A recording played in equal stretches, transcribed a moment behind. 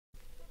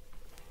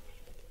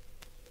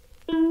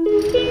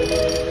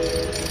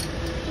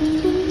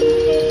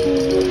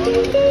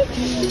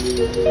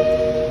She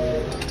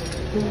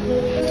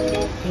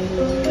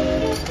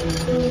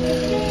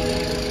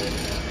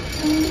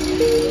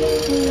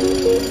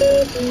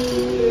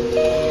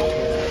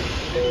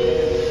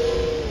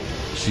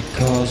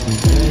calls me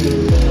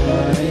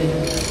daylight.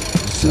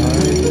 I'm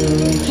sorry,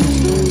 girl, it just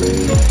don't make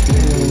me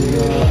feel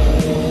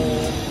right.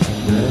 I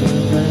never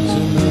meant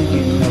to make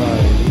you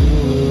cry. You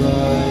were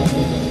right.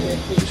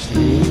 Just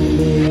leave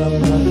me, I'm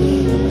not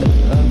gonna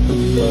put up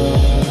a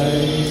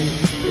fight.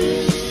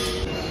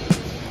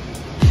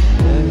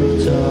 Every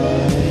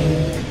time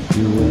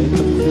you wake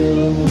up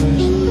feeling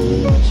worse than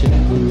you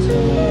check the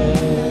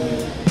time.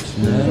 It's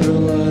never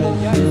what it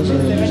feels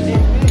like, just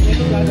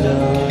don't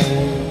die.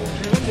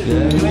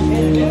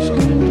 Everything is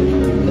good,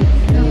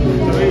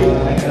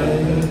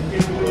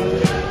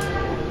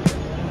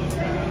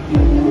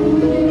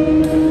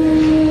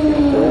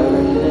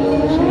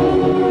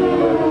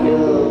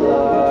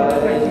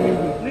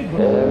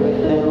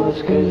 everything was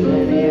good,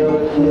 then you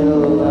would feel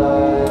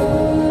alive.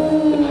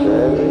 If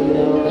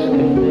everything was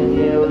good, then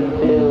you would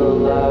feel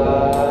alive.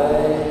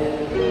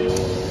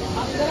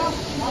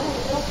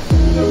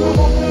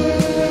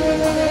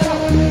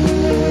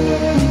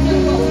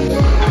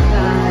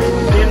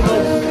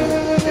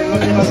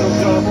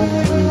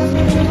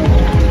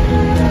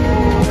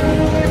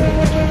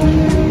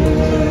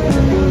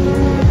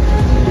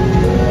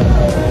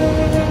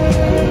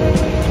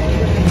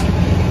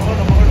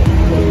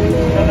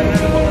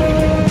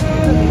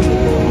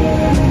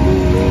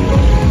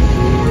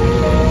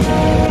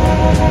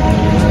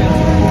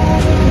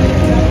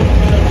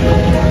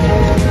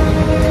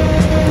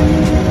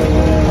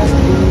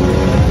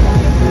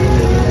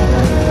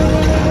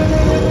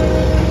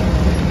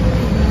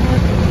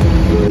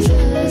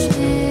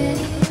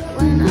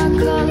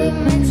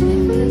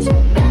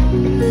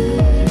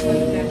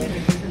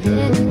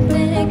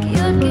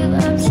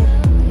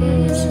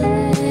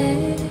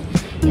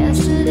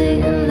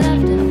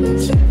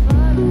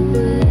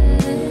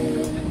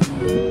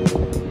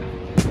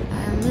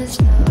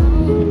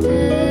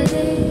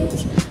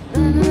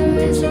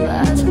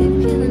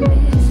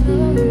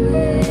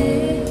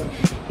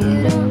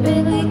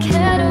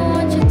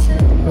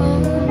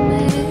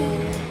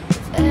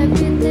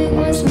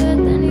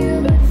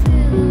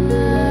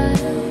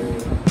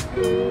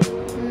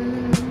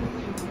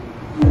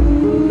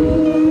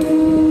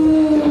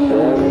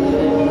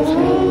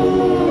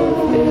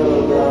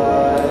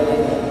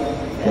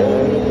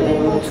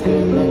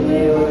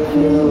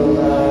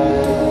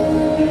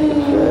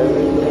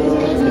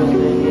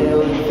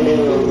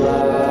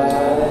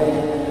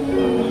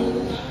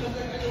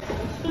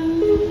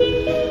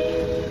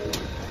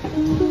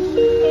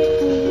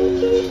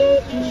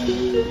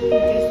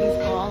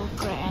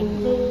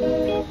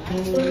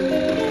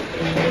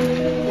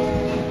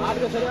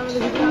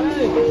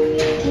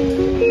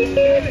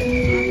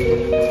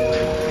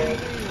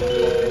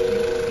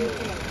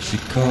 She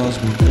calls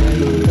me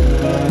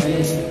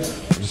daylight.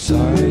 I'm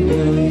sorry,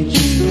 girl, you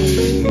just don't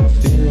make me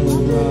feel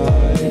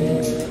right.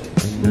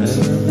 I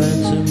never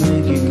meant to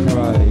make you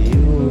cry.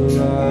 You were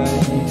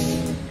right.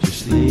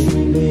 Just leave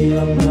me be.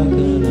 I'm not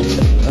gonna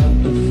put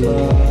up a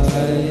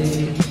fight.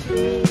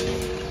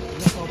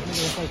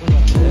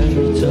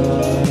 Every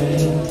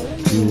time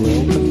you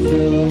wake up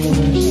feeling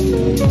worse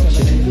than you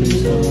check the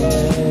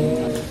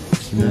time.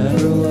 It's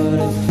never what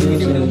it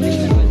feels like,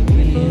 just let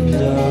me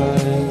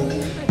die.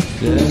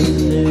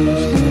 Everything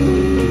is good,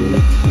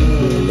 you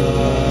feel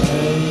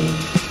alive.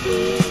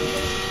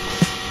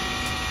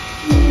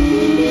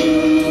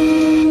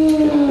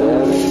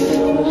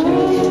 Everything was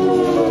good, then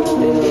you would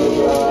feel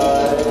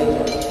alive.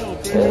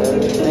 If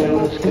everything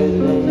was good,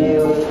 then you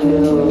would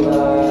feel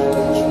alive.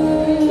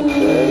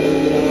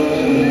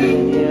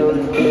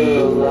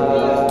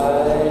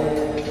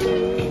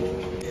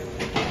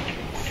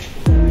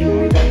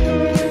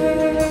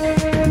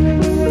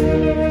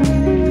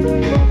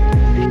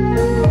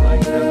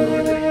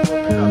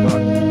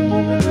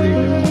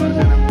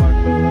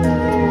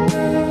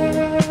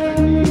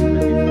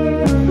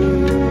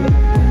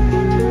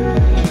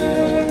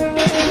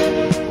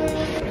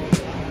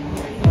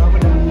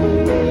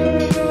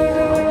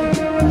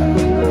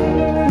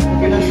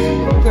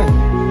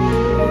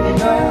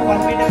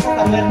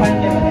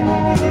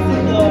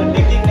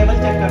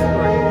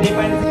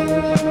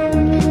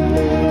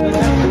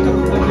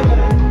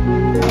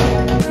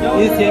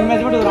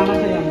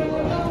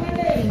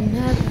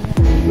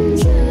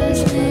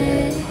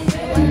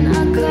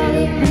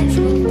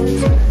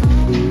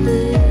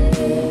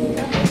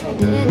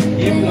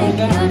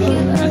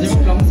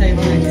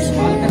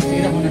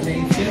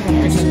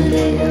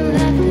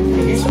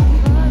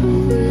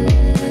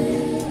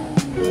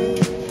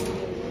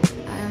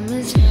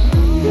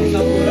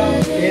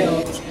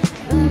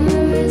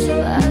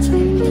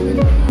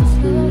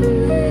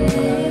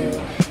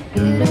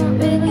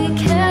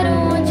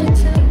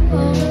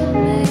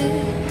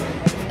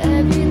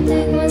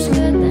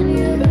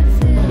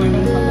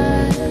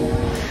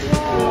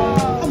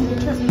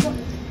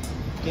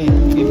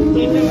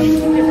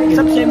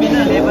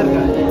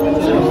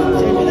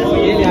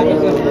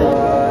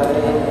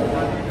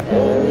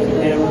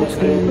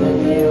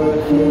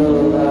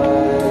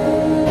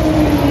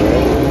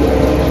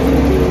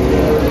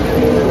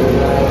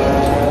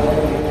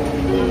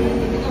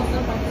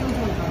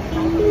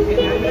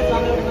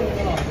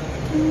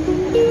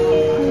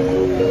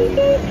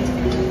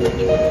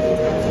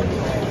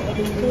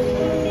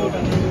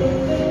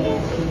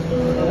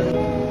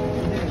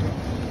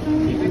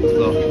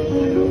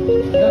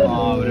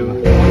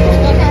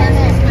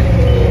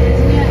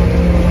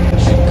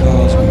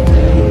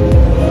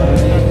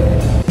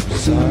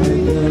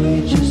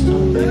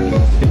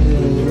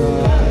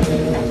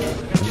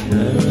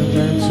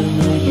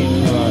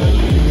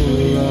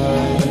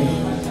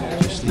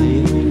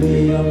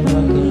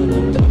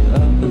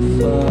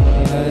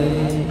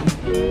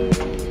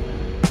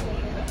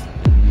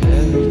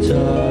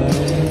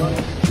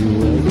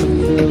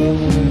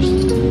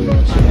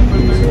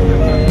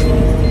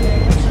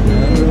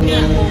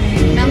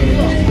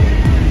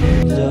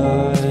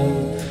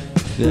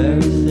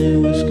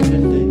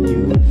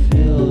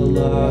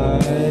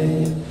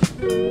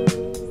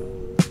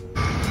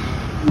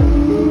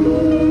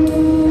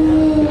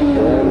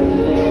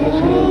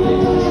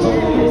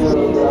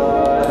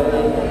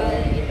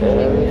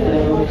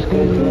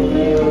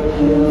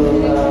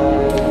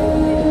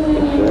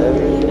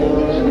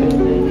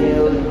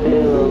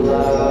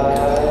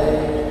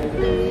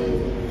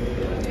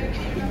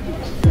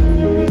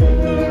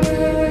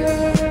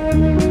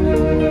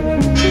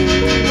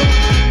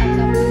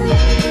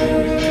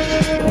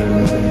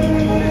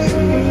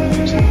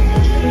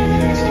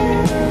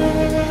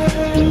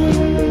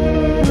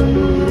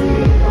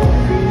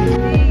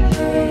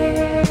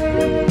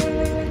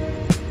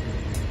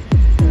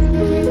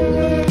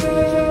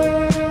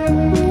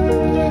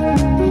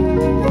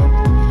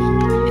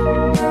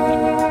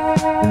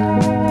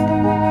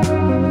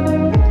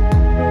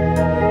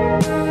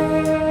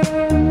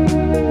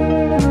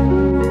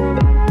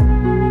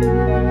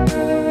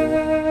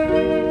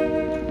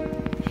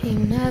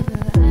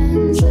 never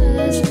ends.